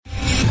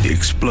The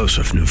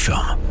explosive new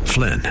film,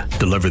 Flynn,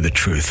 deliver the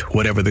truth,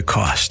 whatever the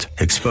cost,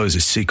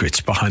 exposes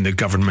secrets behind the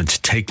government's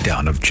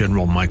takedown of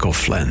General Michael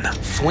Flynn.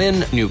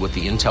 Flynn knew what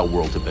the intel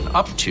world had been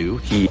up to.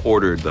 He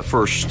ordered the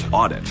first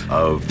audit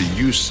of the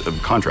use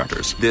of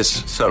contractors.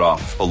 This set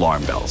off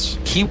alarm bells.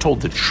 He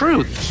told the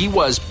truth. He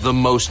was the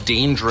most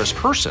dangerous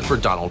person for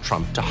Donald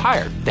Trump to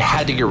hire. They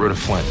had to get rid of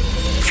Flynn.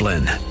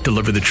 Flynn,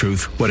 deliver the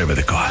truth, whatever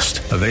the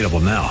cost. Available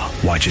now.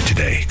 Watch it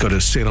today. Go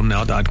to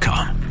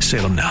salemnow.com.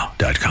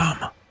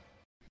 salemnow.com.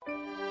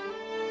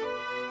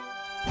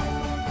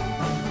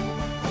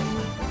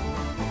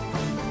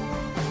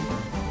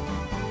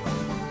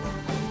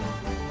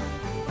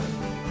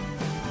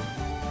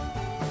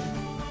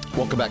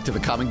 Welcome back to The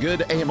Common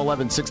Good, AM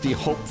 1160,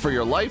 Hope for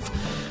Your Life.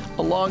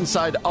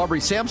 Alongside Aubrey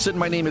Sampson,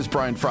 my name is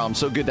Brian Fromm.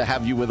 So good to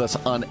have you with us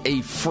on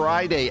a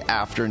Friday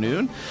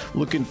afternoon.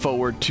 Looking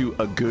forward to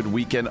a good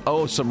weekend.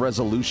 Oh, some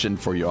resolution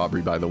for you,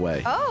 Aubrey, by the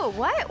way. Oh,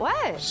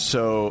 what?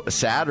 So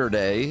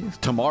Saturday,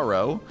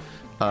 tomorrow,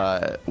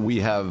 we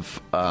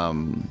have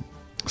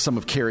some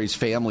of Carrie's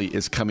family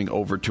is coming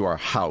over to our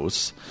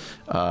house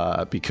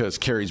because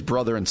Carrie's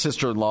brother and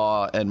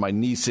sister-in-law and my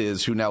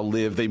nieces who now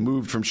live, they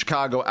moved from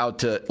Chicago out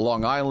to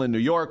Long Island, New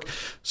York.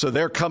 So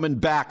they're coming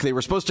back. They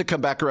were supposed to come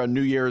back around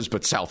New Year's,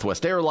 but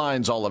Southwest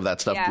Airlines, all of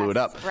that stuff blew it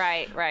up.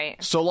 Right.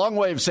 So long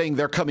way of saying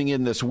they're coming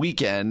in this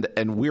weekend,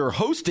 and we're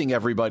hosting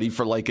everybody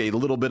for like a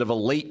little bit of a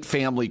late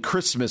family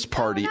Christmas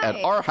party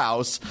at our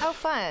house. How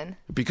fun.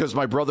 Because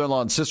my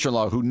brother-in-law and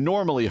sister-in-law, who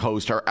normally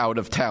host, are out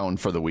of town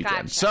for the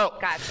weekend.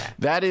 Gotcha.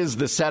 That is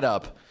the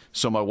setup.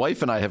 So my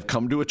wife and I have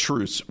come to a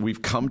truce.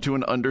 We've come to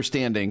an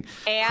understanding.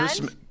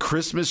 And?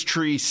 Christmas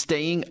tree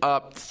staying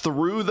up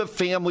through the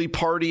family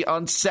party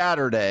on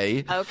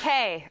Saturday.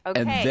 Okay.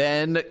 And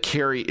then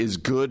Carrie is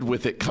good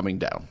with it coming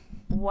down.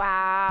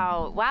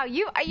 Wow.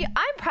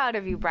 I'm proud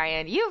of you,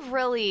 Brian. You've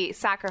really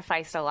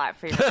sacrificed a lot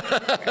for your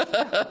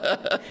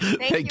sister.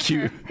 Thank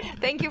you.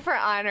 Thank you for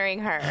honoring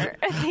her.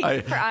 Thank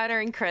you for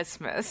honoring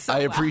Christmas.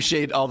 I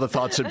appreciate all the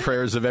thoughts and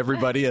prayers of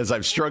everybody as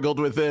I've struggled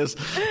with this.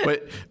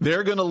 But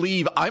they're going to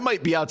leave. I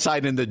might be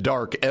outside in the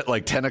dark at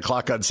like 10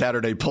 o'clock on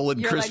Saturday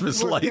pulling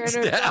Christmas lights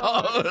down.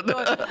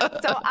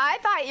 So I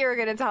thought you were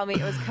going to tell me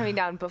it was coming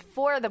down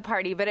before the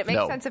party, but it makes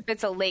No. sense if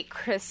it's a late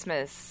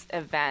Christmas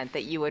event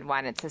that you would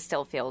want it to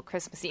still feel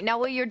Christmassy. Now,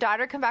 will your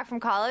daughter come back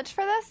from college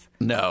for this?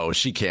 No,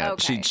 she can't.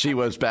 Okay. She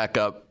was back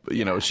up.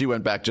 She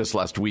went back just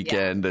last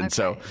weekend,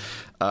 so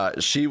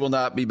she will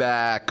not be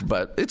back.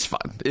 But it's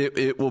fun.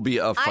 It will be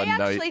a fun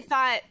night. I actually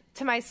thought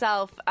to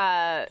myself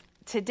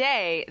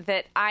today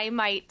that I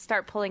might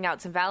start pulling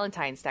out some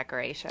Valentine's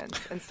decorations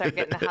and start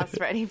getting the house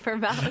ready for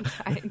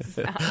Valentine's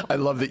now. I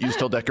love that you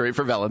still decorate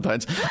for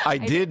Valentine's. I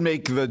did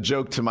make the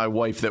joke to my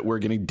wife that we're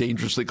getting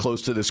dangerously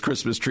close to this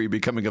Christmas tree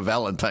becoming a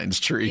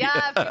Valentine's tree. Yeah,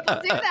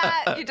 people do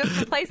that. You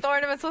just replace the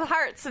ornaments with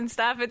hearts and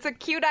stuff. It's a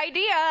cute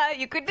idea.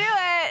 You could do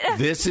it.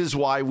 This is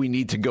why we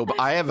need to go.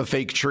 I have a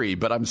fake tree,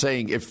 but I'm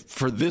saying if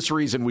for this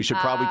reason we should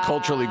probably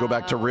culturally go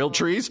back to real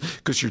trees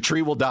because your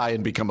tree will die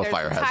and become a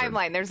fire hazard.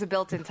 There's a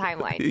built-in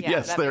timeline. Yeah,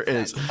 yes, there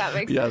is. That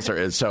makes yes, sense. there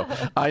is. So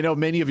I know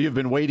many of you have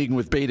been waiting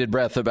with bated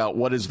breath about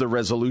what is the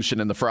resolution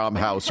in the Fromm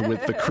house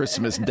with the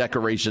Christmas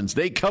decorations.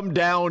 They come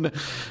down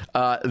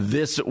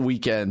this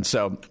weekend.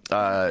 So,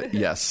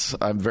 yes,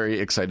 I'm very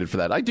excited for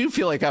that. I do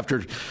feel like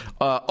after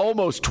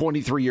almost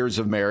 23 years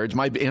of marriage,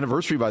 my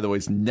anniversary, by the way,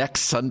 is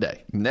next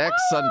Sunday.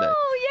 Sunday.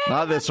 Yay,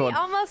 Not this one.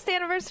 Almost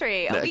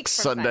anniversary. A week Next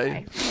from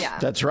Sunday. Yeah.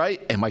 That's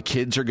right. And my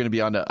kids are going to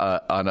be on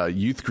a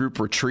youth group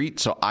retreat.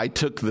 So I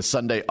took the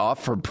Sunday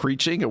off from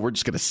preaching, and we're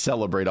just going to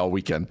celebrate all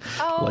weekend.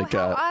 Oh,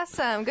 how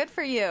awesome. Good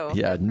for you.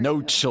 Yeah,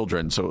 no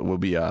children. So we'll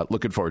be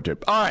looking forward to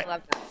it. All right. I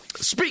love that.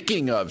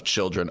 Speaking of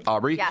children,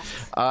 Aubrey,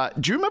 Yes.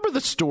 Do you remember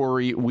the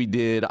story we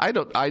did? I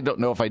don't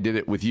know if I did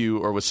it with you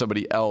or with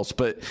somebody else,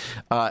 but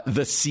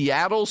the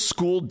Seattle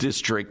School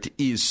District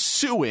is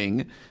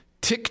suing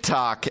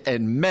TikTok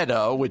and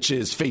Meta, which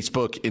is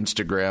Facebook,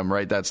 Instagram,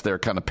 right? That's their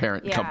kind of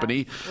parent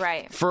company,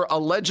 right? For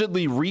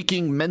allegedly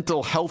wreaking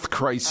mental health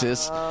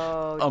crisis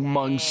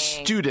among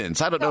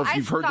students. I don't know if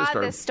you've heard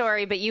this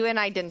story, but you and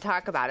I didn't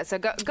talk about it. So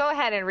go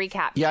ahead and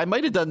recap. Yeah, I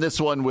might have done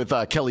this one with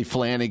Kelly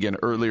Flanagan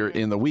earlier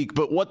in the week.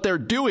 But what they're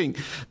doing,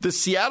 the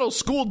Seattle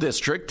School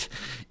District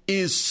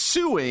is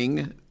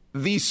suing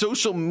the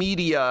social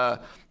media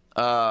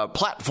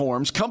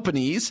platforms,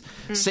 companies,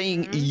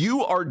 saying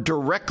you are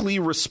directly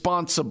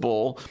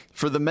responsible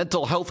for the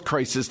mental health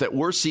crisis that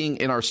we're seeing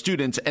in our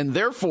students, and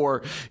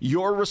therefore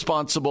you're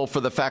responsible for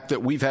the fact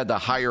that we've had to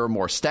hire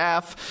more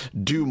staff,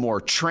 do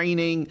more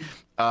training,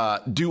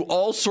 do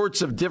all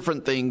sorts of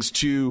different things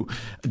to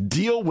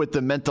deal with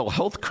the mental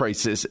health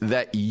crisis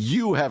that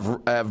you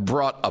have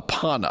brought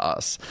upon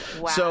us.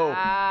 Wow.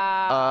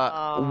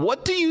 So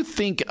what do you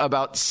think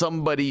about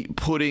somebody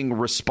putting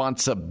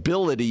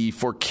responsibility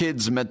for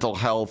kids' mental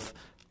health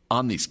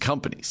on these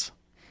companies?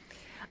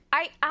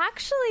 I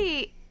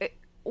actually,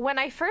 when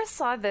I first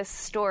saw this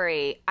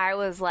story, I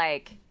was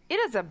like, it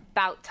is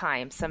about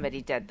time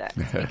somebody did this,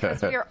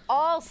 because we are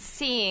all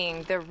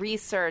seeing the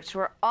research,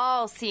 we're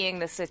all seeing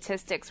the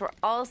statistics, we're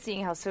all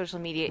seeing how social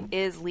media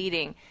is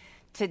leading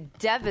to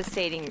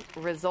devastating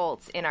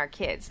results in our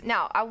kids.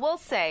 Now, I will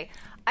say,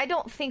 I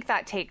don't think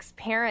that takes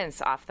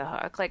parents off the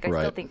hook. Like, I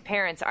still think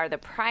parents are the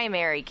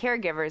primary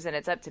caregivers, and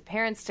it's up to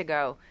parents to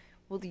go,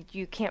 well,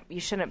 you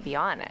shouldn't be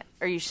on it,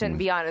 or you shouldn't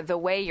be on it the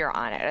way you're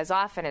on it, as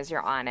often as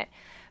you're on it.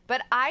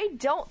 But I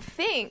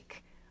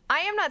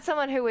am not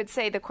someone who would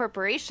say the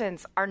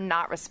corporations are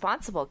not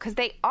responsible, because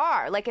they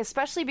are. Like,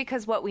 especially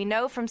because what we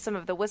know from some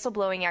of the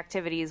whistleblowing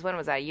activities, when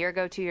was that, a year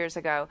ago, 2 years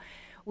ago,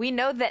 we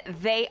know that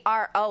they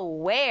are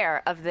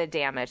aware of the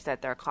damage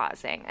that they're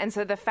causing. And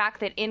so the fact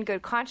that in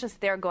good conscience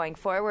they're going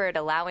forward,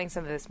 allowing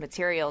some of this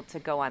material to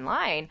go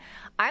online,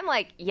 I'm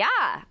like,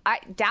 yeah,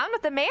 down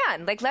with the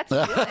man. Like, let's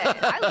do it.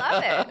 I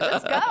love it.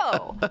 Let's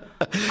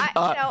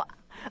go.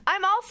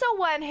 I'm also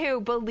one who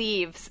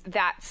believes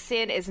that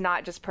sin is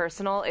not just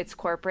personal, it's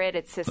corporate,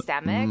 it's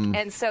systemic.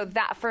 And so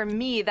that, for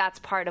me, that's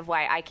part of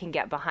why I can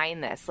get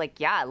behind this. Like,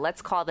 yeah,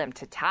 let's call them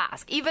to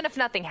task. Even if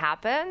nothing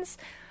happens,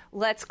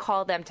 let's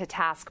call them to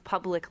task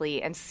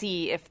publicly and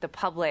see if the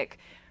public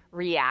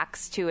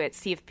reacts to it,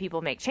 see if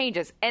people make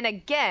changes. And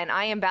again,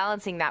 I am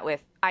balancing that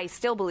with, I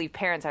still believe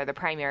parents are the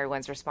primary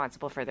ones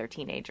responsible for their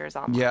teenagers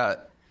online. Yeah.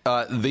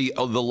 The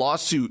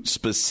lawsuit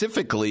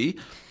specifically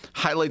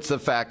highlights the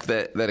fact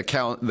that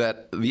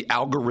the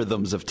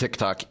algorithms of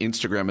TikTok,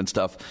 Instagram, and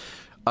stuff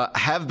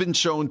have been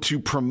shown to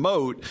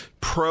promote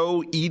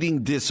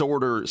pro-eating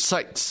disorder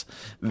sites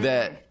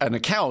and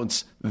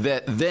accounts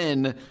that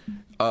then,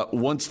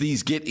 once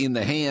these get in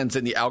the hands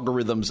and the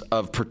algorithms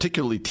of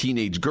particularly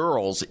teenage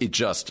girls,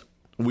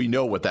 we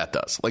know what that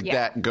does.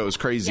 That goes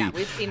crazy. Yeah,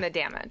 we've seen the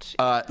damage.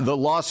 The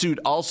lawsuit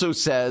also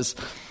says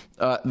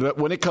that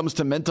when it comes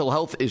to mental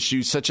health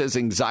issues such as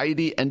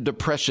anxiety and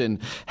depression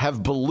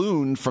have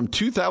ballooned from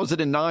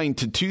 2009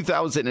 to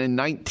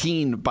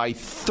 2019 by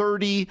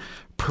 30%.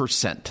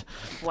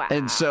 Wow.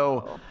 And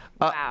so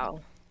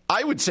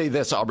I would say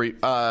this, Aubrey,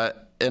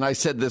 and I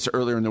said this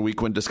earlier in the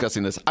week when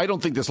discussing this, I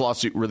don't think this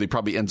lawsuit really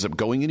probably ends up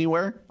going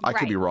anywhere. I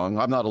could be wrong.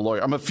 I'm not a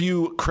lawyer. I'm a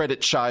few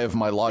credits shy of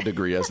my law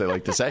degree, as they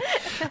like to say.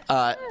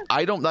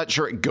 I'm not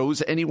sure it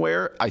goes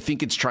anywhere. I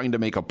think it's trying to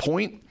make a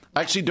point. I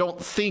actually don't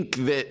think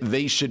that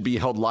they should be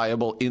held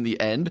liable in the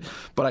end,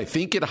 but I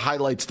think it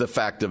highlights the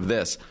fact of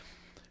this.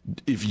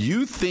 If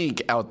you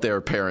think out there,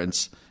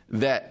 parents,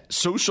 that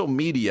social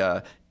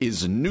media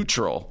is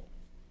neutral,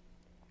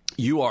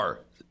 you are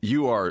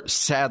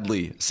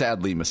sadly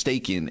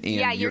mistaken.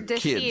 And you're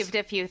deceived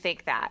if you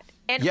think that.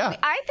 And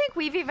I think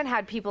we've even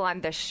had people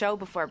on the show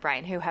before,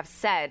 Brian, who have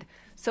said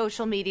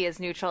social media is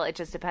neutral. It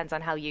just depends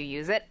on how you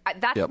use it.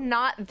 That's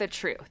not the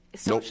truth.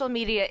 Social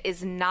media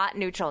is not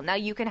neutral. Now,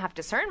 you can have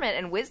discernment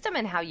and wisdom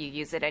in how you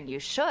use it, and you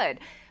should.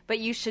 But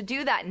you should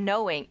do that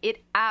knowing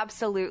it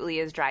absolutely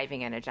is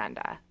driving an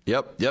agenda.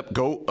 Yep.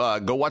 Go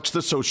watch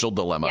The Social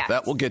Dilemma. Yes.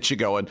 That will get you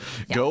going.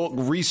 Yes. Go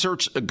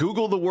research,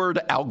 Google the word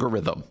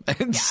algorithm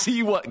and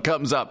see what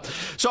comes up.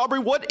 So, Aubrey,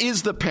 what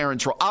is the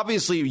parents' role?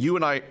 Obviously, you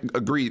and I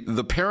agree.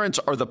 The parents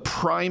are the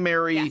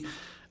primary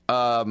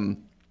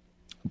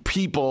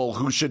people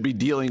who should be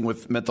dealing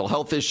with mental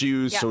health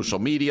issues, social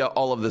media,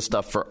 all of this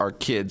stuff for our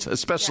kids,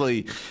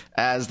 especially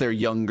as they're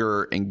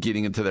younger and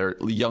getting into their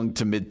young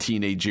to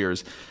mid-teenage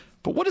years.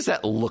 But what does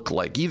that look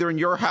like, either in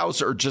your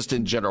house or just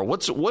in general?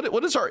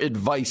 What is our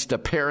advice to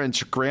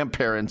parents,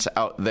 grandparents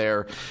out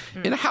there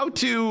in how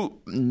to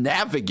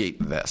navigate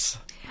this?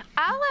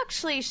 I'll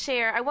actually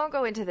share, I won't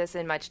go into this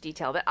in much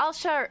detail, but I'll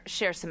share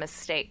some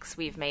mistakes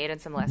we've made and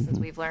some lessons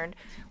we've learned.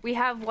 We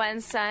have one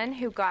son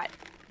who got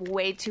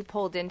way too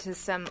pulled into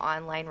some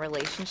online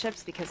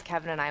relationships because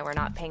Kevin and I were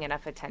not paying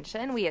enough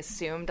attention. We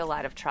assumed a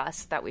lot of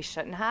trust that we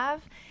shouldn't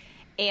have.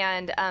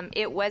 And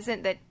it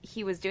wasn't that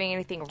he was doing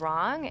anything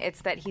wrong.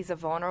 It's that he's a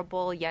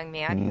vulnerable young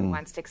man who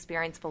wants to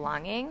experience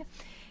belonging,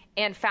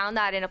 and found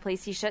that in a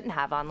place he shouldn't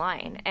have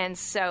online. And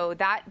so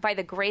that, by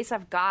the grace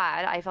of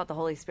God, I felt the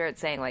Holy Spirit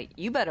saying, like,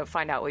 you better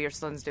find out what your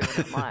son's doing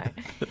online.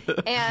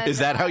 And, is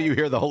that how you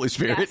hear the Holy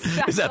Spirit?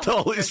 Yes, is that the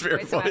Holy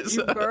Spirit voice?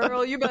 You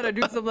girl, you better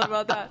do something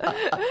about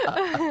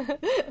that.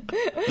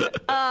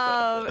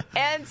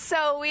 And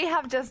so we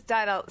have just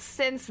done,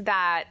 since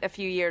that a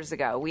few years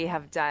ago, we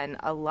have done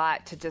a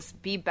lot to just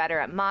be better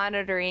at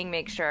monitoring,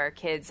 make sure our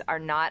kids are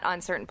not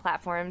on certain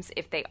platforms.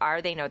 If they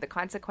are, they know the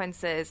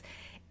consequences.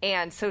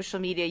 And social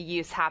media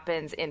use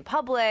happens in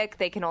public.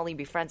 They can only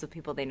be friends with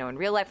people they know in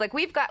real life. Like,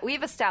 we've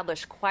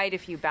established quite a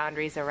few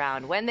boundaries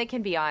around when they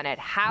can be on it,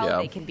 how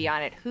they can be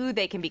on it, who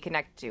they can be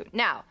connected to.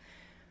 Now,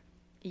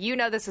 you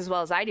know this as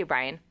well as I do,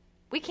 Brian.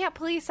 We can't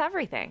police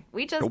everything.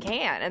 We just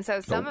can't. And so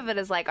some of it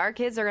is like, our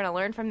kids are going to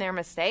learn from their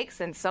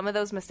mistakes, and some of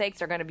those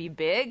mistakes are going to be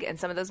big, and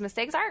some of those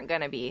mistakes aren't going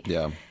to be.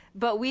 Yeah.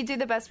 But we do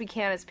the best we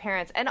can as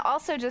parents. And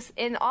also, just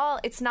in all,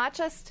 it's not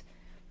just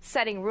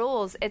setting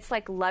rules, it's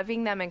like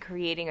loving them and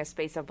creating a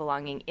space of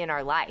belonging in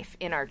our life,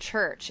 in our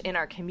church, in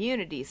our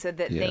community, so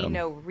that they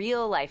know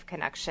real life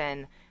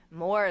connection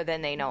more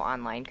than they know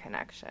online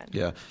connection.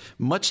 Yeah.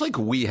 Much like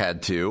we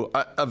had to.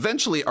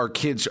 Eventually, our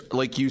kids,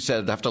 like you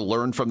said, have to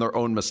learn from their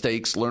own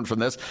mistakes, learn from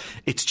this.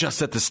 It's just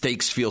that the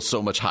stakes feel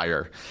so much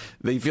higher.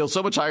 They feel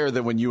so much higher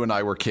than when you and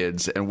I were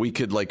kids, and we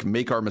could like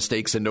make our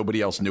mistakes and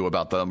nobody else knew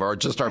about them, or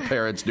just our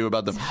parents knew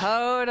about them.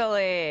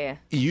 Totally.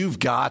 You've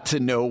got to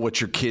know what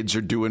your kids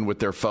are doing with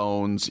their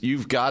phones.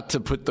 You've got to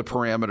put the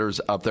parameters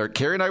up there.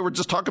 Carrie and I were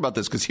just talking about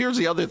this because here's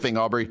the other thing,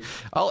 Aubrey.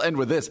 I'll end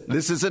with this.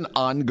 This is an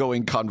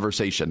ongoing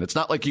conversation. It's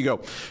not like you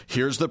go,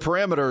 here's the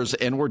parameters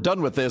and we're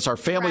done with this. Our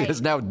family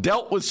has now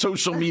dealt with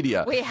social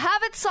media. We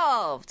have it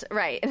solved.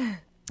 Right.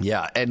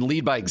 Yeah, and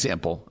lead by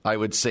example. I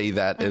would say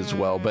that as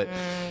well. But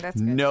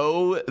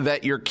know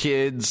that your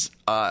kids,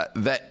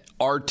 that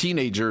our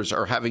teenagers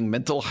are having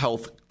mental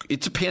health.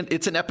 It's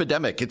an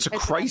epidemic. It's a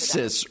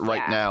crisis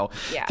right now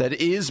that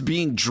is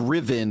being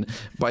driven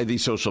by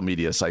these social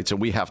media sites, and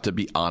we have to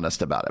be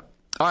honest about it.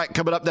 All right,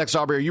 coming up next,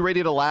 Aubrey, are you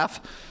ready to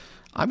laugh?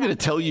 I'm going to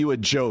tell you a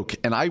joke,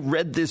 and I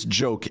read this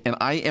joke, and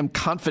I am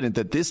confident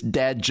that this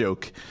dad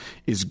joke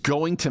is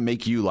going to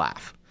make you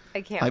laugh.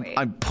 I can't wait.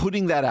 I'm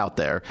putting that out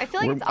there. I feel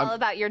like it's all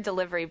about your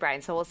delivery,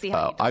 Brian, so we'll see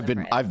how you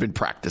deliver I've been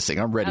practicing.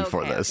 I'm ready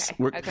for this.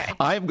 Okay.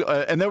 And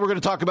then we're going to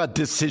talk about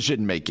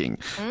decision making.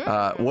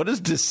 What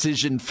does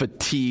decision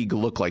fatigue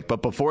look like?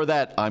 But before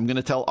that, I'm going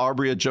to tell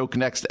Aubrey a joke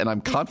next, and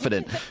I'm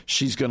confident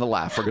she's going to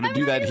laugh. We're going to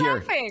do that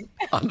here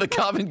on The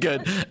Common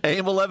Good,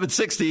 AM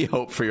 1160,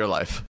 Hope for Your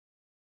Life.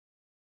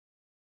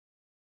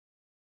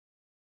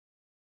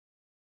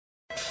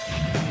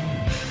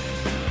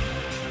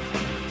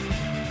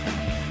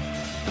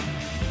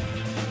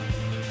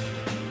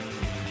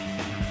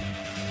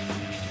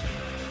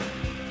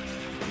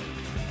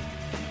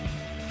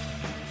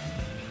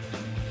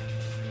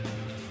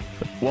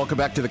 Welcome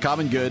back to The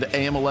Common Good,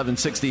 AM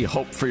 1160,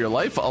 Hope for Your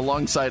Life.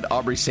 Alongside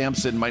Aubrey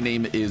Sampson, my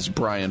name is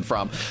Brian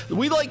Fromm.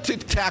 We like to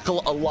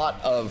tackle a lot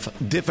of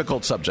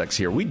difficult subjects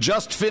here. We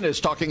just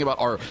finished talking about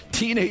our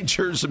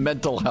teenagers'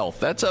 mental health.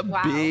 That's a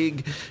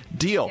big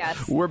deal.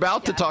 Yes. We're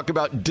about to talk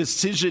about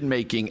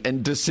decision-making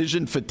and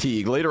decision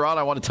fatigue. Later on,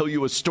 I want to tell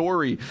you a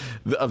story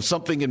of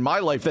something in my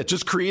life that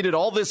just created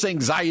all this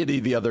anxiety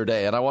the other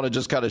day, and I want to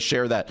just kind of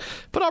share that.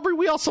 But Aubrey,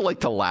 we also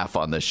like to laugh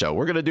on this show.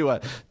 We're going to do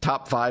a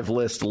top 5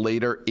 list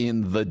later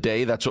in the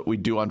day. That's what we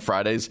do on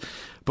Fridays.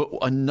 But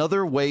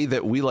another way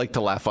that we like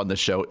to laugh on the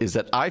show is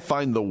that I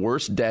find the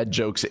worst dad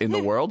jokes in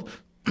the world,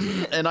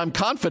 and I'm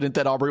confident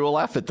that Aubrey will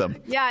laugh at them.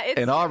 Yeah,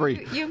 and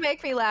Aubrey, you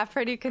make me laugh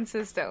pretty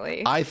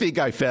consistently. I think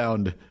I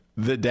found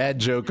the dad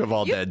joke of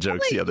all dad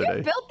jokes the other day.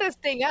 You built this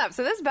thing up,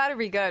 so this better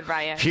be good,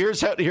 Brian.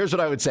 Here's what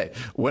I would say.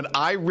 When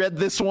I read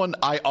this one,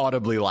 I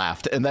audibly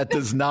laughed, and that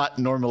does not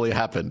normally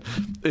happen.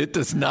 It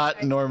does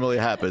not normally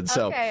happen.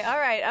 So, okay, all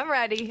right, I'm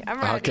ready.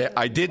 Okay,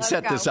 I did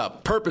set this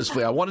up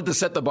purposefully. I wanted to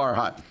set the bar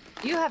high.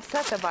 You have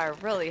set the bar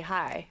really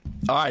high.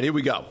 All right, here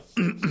we go.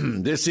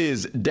 This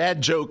is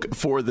dad joke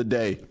for the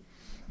day.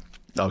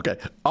 Okay,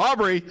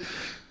 Aubrey,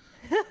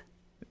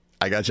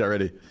 I got you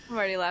already. I'm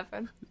already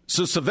laughing.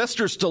 So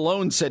Sylvester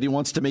Stallone said he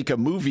wants to make a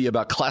movie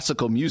about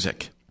classical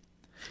music.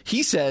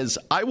 He says,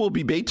 I will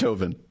be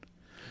Beethoven.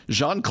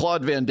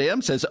 Jean-Claude Van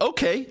Damme says,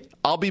 okay,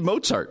 I'll be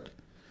Mozart.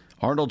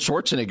 Arnold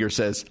Schwarzenegger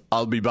says,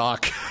 I'll be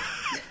Bach.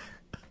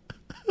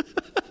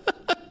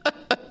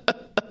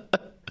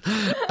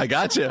 I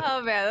got you.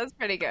 Oh, man, that's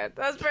pretty good.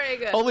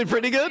 Only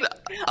pretty good?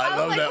 I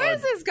love that one.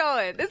 Where's this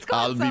going? It's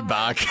going I'll be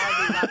Bach.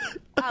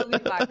 I'll be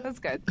Bach. That's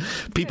good.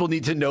 People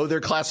need to know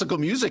their classical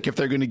music if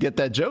they're going to get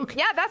that joke.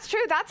 Yeah, that's true.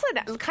 That's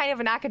kind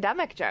of an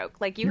academic joke.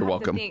 Like you You're have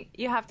welcome.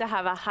 you have to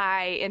have a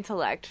high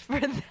intellect for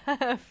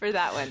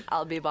that one.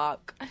 I'll be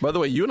Bach. By the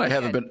way, you and I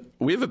haven't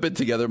been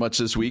together much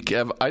this week.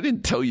 I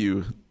didn't tell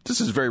you.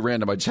 This is very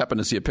random. I just happened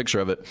to see a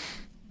picture of it.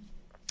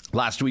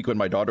 Last week when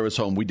my daughter was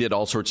home, we did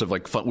all sorts of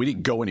like fun. We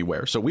didn't go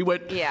anywhere. So we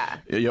went,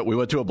 we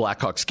went to a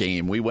Blackhawks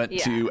game. We went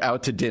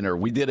out to dinner.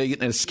 We did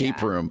an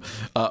escape room.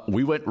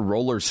 We went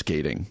roller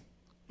skating.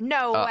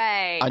 No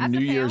way. On New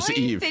Year's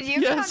Eve. Did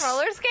you go on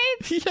roller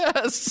skates?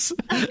 Yes.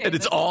 Okay, and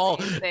it's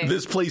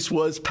this place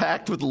was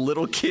packed with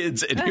little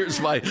kids. And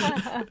here's my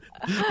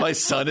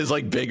son is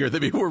like bigger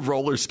than me. We're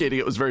roller skating.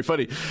 It was very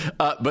funny.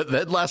 But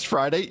then last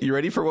Friday, you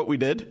ready for what we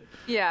did?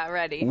 Yeah,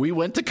 ready. We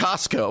went to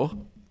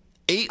Costco.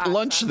 Ate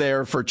lunch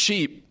there for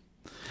cheap,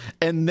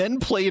 and then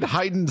played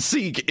hide and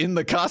seek in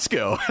the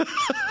Costco.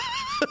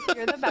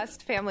 You're the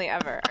best family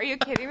ever. Are you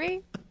kidding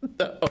me?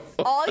 No.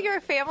 All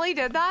your family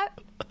did that?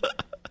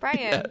 Brian,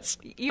 yes.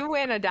 You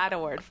win a dad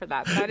award for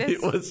that.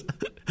 It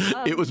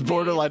was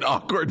borderline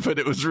awkward, but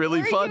it was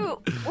really fun.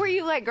 Were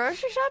you like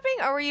grocery shopping,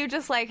 or were you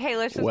just like, hey,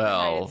 let's just play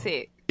hide and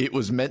seek? It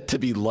was meant to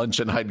be lunch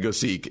and hide and go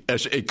seek.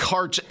 A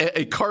cart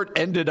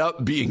ended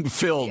up being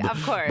filled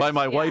by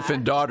my wife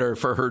and daughter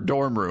for her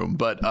dorm room,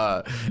 but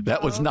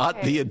that was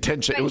not the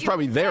intention. It was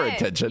probably their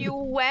intention. You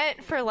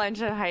went for lunch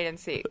and hide and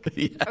seek.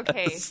 Yes.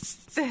 Okay,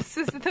 this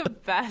is the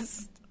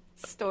best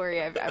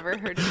story I've ever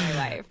heard in my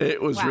life.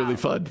 It was really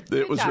fun.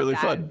 It was really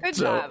fun. Good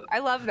job. I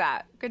love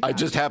that. Good job. I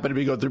just happened to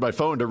be going through my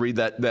phone to read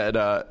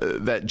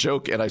that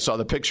joke, and I saw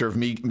the picture of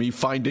me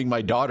finding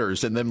my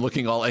daughters and them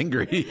looking all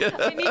angry.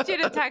 I need you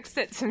to text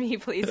it to me,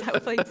 please. I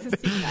would like to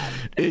see that.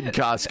 In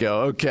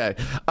Costco. Okay.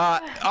 All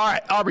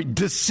right, Aubrey,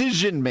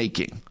 decision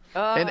making.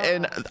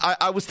 And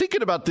I was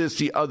thinking about this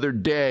the other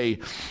day.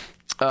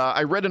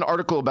 I read an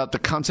article about the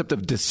concept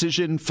of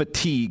decision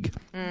fatigue.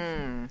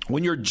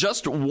 When you're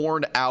just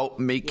worn out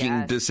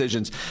making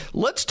decisions.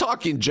 Let's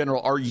talk in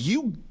general. Are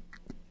you,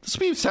 this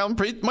might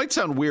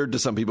sound weird to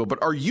some people,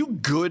 but are you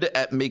good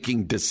at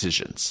making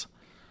decisions?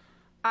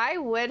 I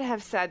would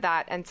have said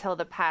that until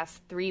the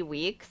past 3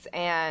 weeks,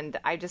 and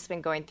I've just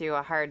been going through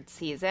a hard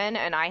season,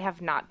 and I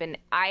have not been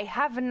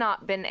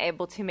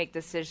able to make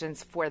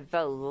decisions for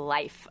the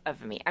life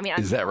of me. I mean,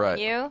 I'm telling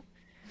you,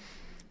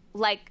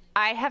 like,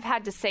 I have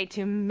had to say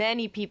to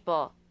many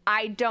people,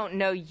 I don't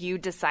know, you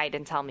decide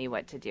and tell me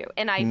what to do.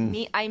 And I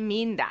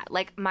mean that.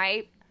 Like,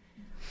 my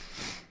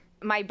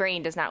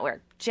brain does not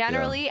work.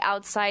 Generally,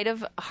 outside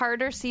of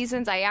harder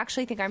seasons, I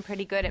actually think I'm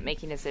pretty good at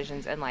making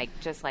decisions and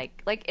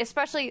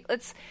especially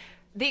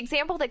the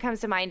example that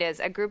comes to mind is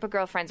a group of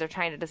girlfriends are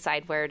trying to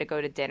decide where to go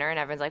to dinner, and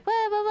everyone's like,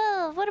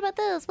 well, what about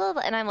this? Blah,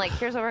 blah. And I'm like,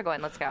 here's where we're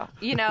going. Let's go.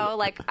 You know,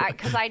 like,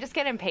 because I just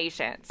get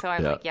impatient. So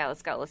I'm like,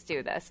 let's go. Let's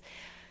do this.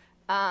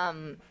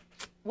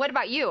 What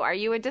about you? Are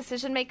you a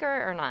decision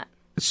maker or not?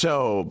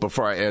 So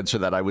before I answer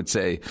that, I would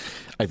say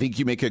I think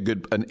you make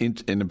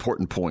an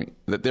important point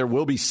that there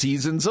will be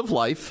seasons of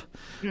life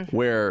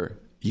where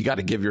you got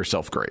to give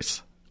yourself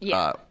grace.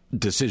 Yeah.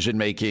 Decision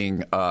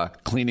making,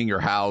 cleaning your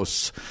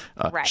house,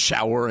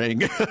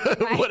 showering,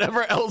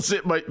 whatever else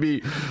it might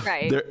be.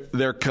 Right.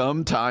 There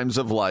come times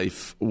of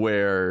life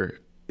where,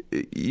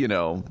 you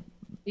know,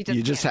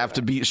 you just have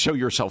to show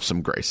yourself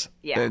some grace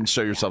and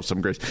show yourself some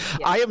grace.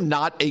 Yeah. I am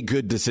not a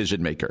good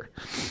decision maker.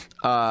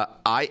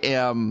 I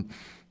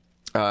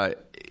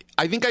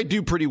think I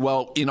do pretty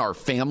well in our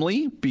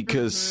family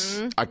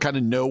because I kind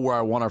of know where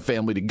I want our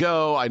family to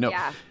go. I know.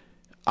 Yeah.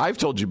 I've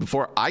told you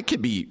before,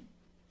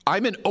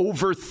 I'm an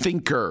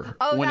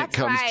overthinker when it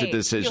comes to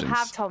decisions. You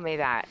have told me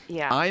that.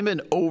 Yeah. I'm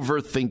an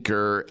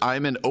overthinker.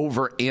 I'm an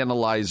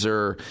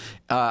overanalyzer.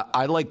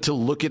 I like to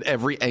look at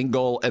every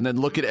angle and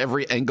then look at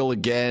every angle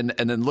again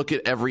and then look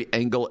at every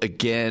angle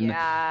again.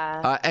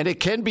 Yeah. And it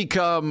can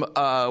become,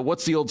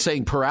 what's the old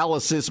saying,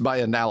 paralysis by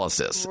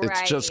analysis. Right.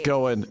 It's just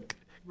going,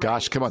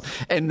 gosh, come on.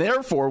 And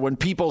therefore, when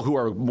people who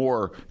are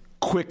more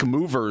quick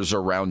movers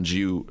around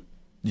you,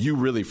 you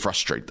really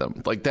frustrate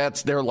them. Like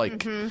they're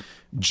like,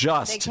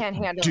 just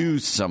do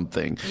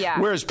something. Yeah.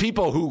 Whereas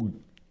people who,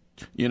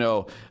 you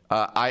know,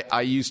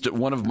 I used to,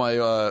 one of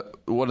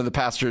the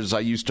pastors I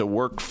used to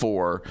work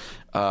for,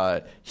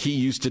 he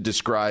used to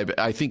describe,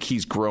 I think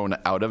he's grown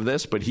out of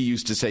this, but he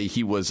used to say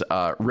he was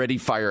ready,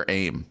 fire,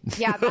 aim.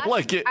 Yeah.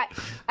 Like it.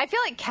 I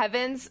feel like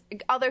Kevin's,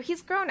 although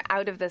he's grown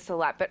out of this a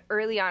lot, but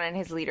early on in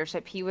his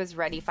leadership, he was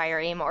ready, fire,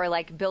 aim, or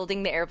like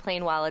building the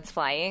airplane while it's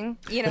flying.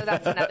 You know,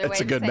 that's another way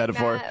that's a good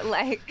metaphor. That.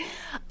 Like,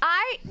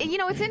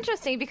 it's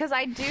interesting because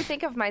I do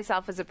think of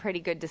myself as a pretty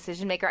good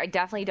decision maker. I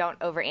definitely don't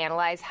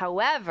overanalyze.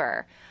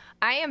 However,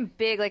 I am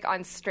big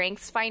on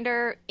Strengths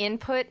Finder.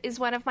 Input is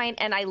one of mine,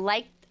 and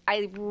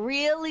I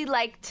really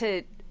like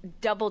to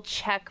double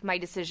check my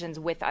decisions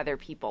with other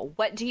people.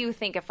 What do you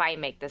think if I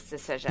make this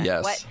decision?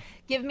 Yes.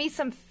 Give me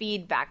some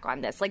feedback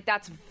on this.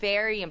 That's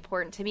very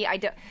important to me.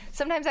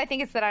 Sometimes I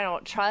think it's that I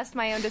don't trust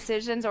my own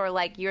decisions, or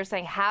like you're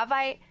saying,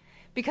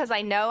 because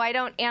I know I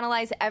don't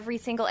analyze every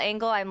single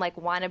angle. I'm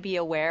want to be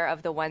aware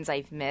of the ones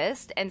I've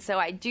missed. And so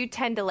I do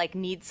tend to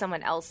need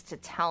someone else to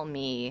tell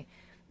me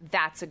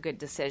that's a good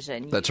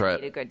decision. That's right.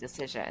 Made a good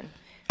decision.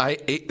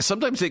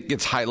 Sometimes it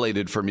gets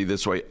highlighted for me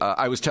this way.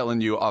 I was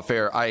telling you off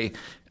air, I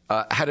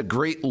had a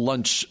great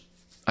lunch.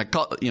 I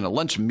call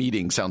lunch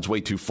meeting sounds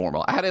way too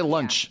formal. I had a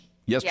lunch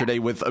yesterday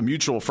with a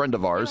mutual friend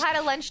of ours. You had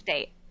a lunch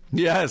date.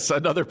 Yes,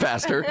 another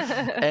pastor.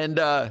 And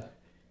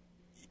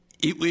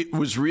it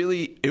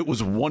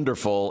was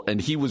wonderful, and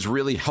he was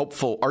really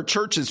helpful. Our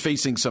church is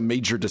facing some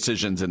major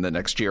decisions in the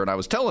next year, and I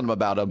was telling him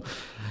about them.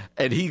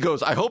 And he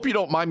goes, I hope you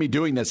don't mind me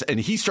doing this. And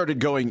he started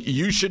going,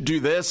 you should do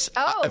this.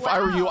 If I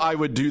were you, I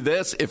would do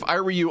this. If I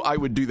were you, I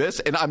would do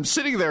this. And I'm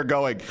sitting there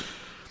going,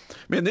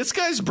 man, this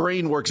guy's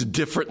brain works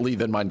differently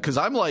than mine. Because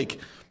I'm like,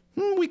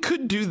 we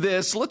could do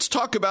this. Let's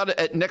talk about it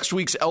at next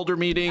week's elder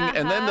meeting.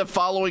 And then the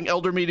following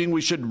elder meeting,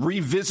 we should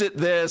revisit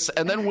this.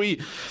 And then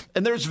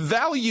and there's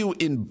value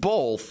in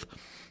both.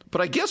 But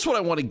I guess what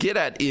I want to get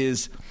at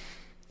is,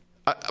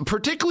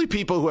 particularly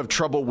people who have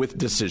trouble with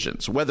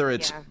decisions, whether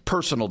it's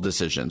personal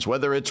decisions,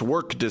 whether it's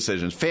work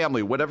decisions,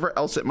 family, whatever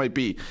else it might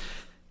be.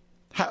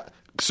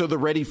 So the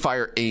ready,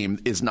 fire, aim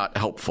is not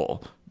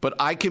helpful. But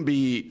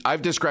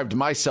I've described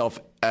myself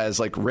as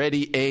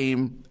ready,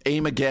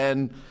 aim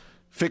again,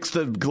 fix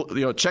check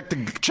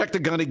the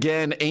gun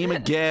again, aim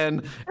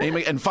again,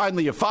 and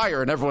finally you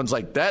fire, and everyone's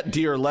like, that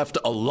deer left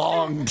a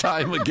long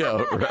time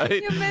ago,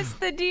 right? You missed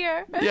the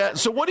deer. Yeah.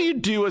 So what do you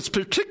do,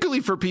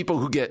 particularly for people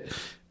who get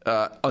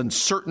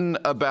uncertain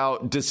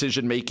about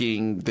decision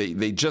making.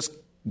 They just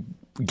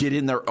get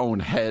in their own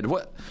head.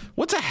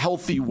 What's a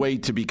healthy way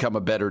to become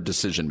a better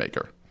decision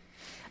maker?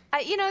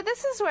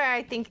 This is where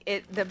I think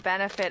the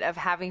benefit of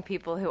having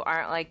people who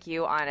aren't like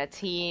you on a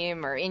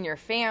team or in your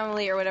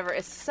family or whatever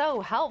is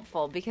so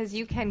helpful, because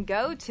you can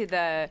go to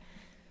the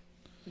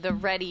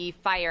ready,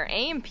 fire,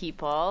 aim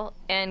people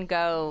and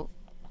go,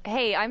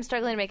 hey, I'm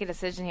struggling to make a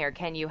decision here.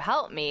 Can you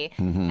help me?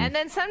 Mm-hmm. And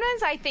then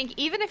sometimes I think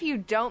even if you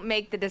don't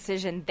make the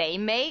decision they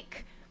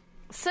make,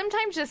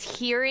 sometimes just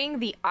hearing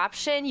the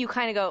option, you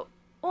kind of go,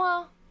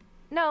 well,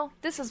 no,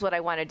 this is what I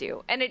want to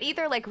do. And it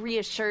either like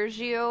reassures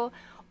you,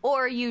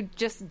 or you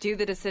just do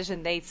the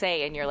decision they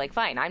say, and you're like,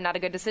 fine, I'm not a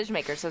good decision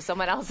maker, so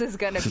someone else is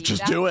going to be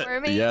just that do it. for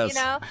me. Yes.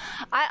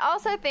 I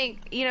also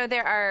think,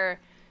 there are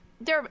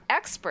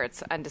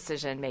experts on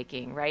decision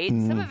making, right?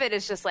 Some of it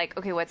is just like,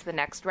 okay, what's the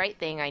next right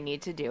thing I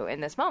need to do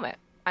in this moment?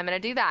 I'm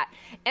going to do that.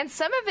 And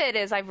some of it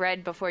is, I've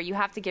read before, you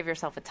have to give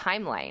yourself a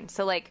timeline.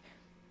 So like,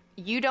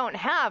 you don't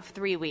have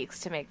 3 weeks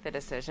to make the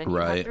decision. You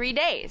have 3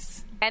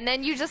 days. And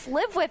then you just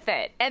live with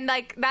it. And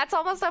like, that's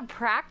almost a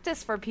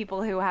practice for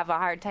people who have a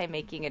hard time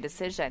making a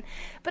decision.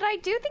 But I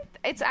do think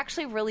it's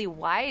actually really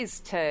wise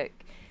to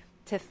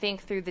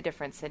think through the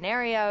different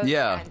scenarios.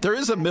 Yeah, there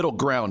is a middle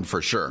ground for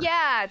sure.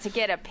 Yeah, to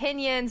get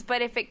opinions.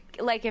 But if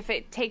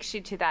it takes you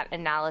to that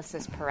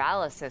analysis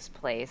paralysis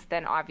place,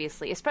 then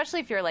obviously, especially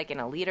if you're like in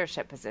a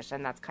leadership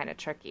position, that's kind of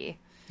tricky.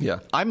 Yeah,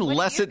 I'm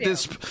less at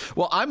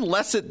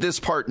this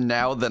part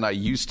now than I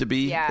used to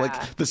be. Yeah.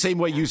 Like the same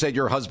way you said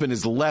your husband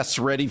is less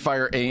ready,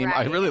 fire, aim.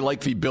 Right. I really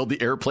like the build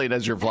the airplane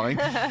as you're flying.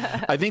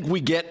 I think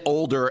we get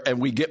older and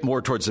we get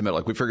more towards the middle.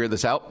 Like we figure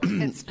this out.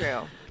 It's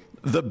true.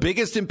 The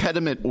biggest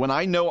impediment when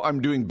I know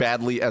I'm doing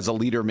badly as a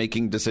leader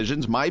making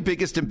decisions, my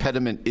biggest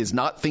impediment is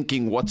not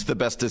thinking what's the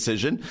best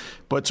decision,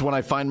 but it's when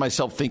I find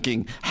myself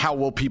thinking, how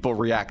will people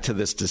react to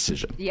this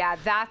decision? Yeah,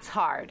 that's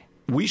hard.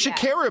 We should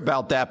care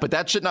about that, but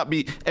that should not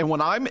be. And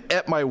when I'm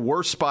at my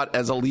worst spot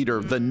as a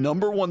leader, the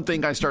number one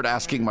thing I start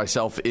asking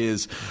myself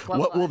is,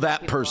 what will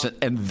that person?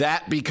 And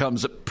that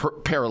becomes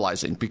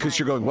paralyzing, because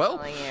you're going,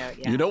 well,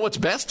 you know what's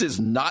best is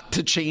not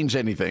to change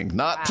anything,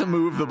 not to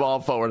move the ball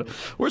forward.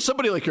 Whereas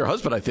somebody like your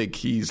husband, I think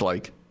he's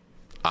like,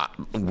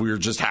 we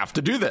just have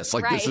to do this.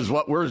 Like, this is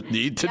what we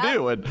need to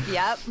do. And,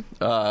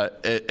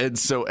 and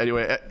so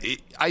anyway,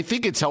 I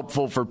think it's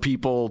helpful for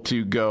people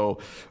to go,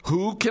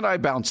 who can I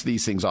bounce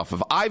these things off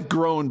of? I've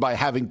grown by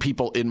having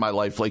people in my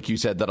life, like you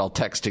said, that I'll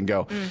text and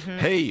go,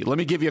 hey, let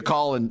me give you a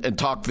call and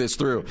talk this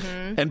through.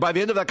 And by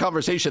the end of that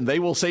conversation, they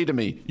will say to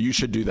me, you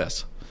should do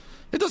this.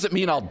 It doesn't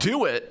mean I'll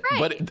do it,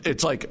 but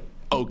it's like,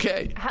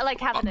 okay. Like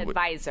having an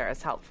advisor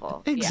is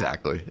helpful.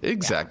 Exactly.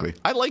 Yeah.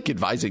 I like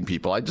advising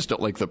people. I just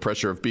don't like the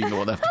pressure of being the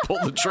one that have to pull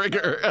the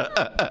trigger.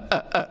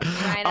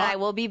 Brian and I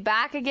will be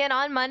back again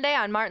on Monday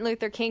on Martin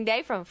Luther King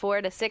Day from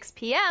 4 to 6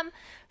 p.m.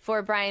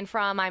 For Brian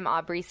Fromm, I'm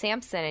Aubrey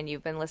Sampson, and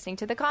you've been listening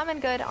to The Common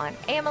Good on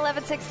AM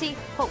 1160.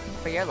 Hope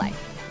for your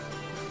life.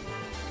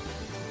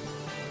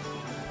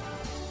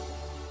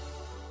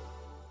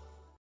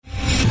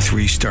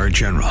 Three-star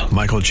General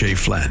Michael J.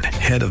 Flynn,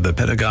 head of the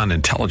Pentagon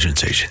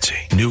Intelligence Agency,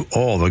 knew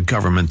all the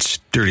government's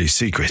dirty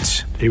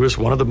secrets. He was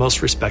one of the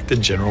most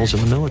respected generals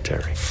in the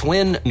military.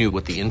 Flynn knew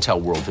what the intel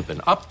world had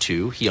been up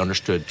to. He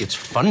understood its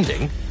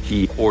funding.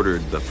 He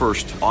ordered the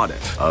first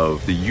audit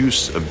of the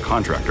use of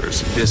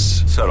contractors.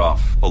 This set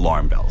off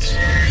alarm bells.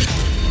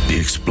 The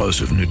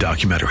explosive new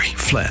documentary,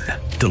 Flynn,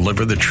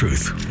 Deliver the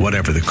Truth,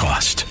 Whatever the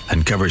Cost,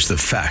 uncovers the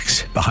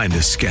facts behind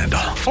this scandal.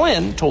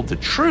 Flynn told the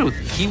truth.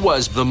 He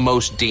was the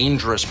most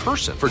dangerous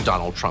person for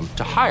Donald Trump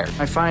to hire.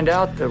 I find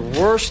out the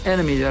worst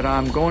enemy that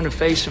I'm going to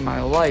face in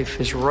my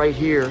life is right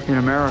here in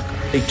America.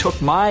 They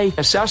took my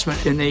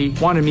assessment and they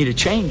wanted me to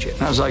change it.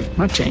 And I was like, I'm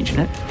not changing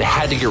it. They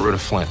had to get rid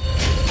of Flynn.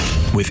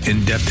 With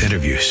in-depth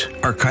interviews,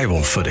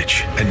 archival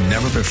footage, and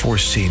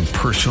never-before-seen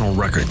personal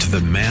records of the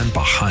man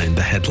behind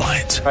the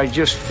headlines. I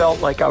just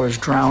felt like I was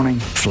drowning.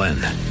 Flynn,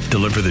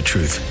 Deliver the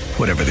Truth,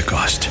 Whatever the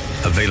Cost.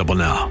 Available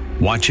now.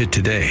 Watch it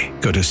today.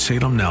 Go to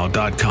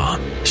salemnow.com.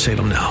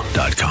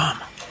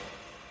 salemnow.com.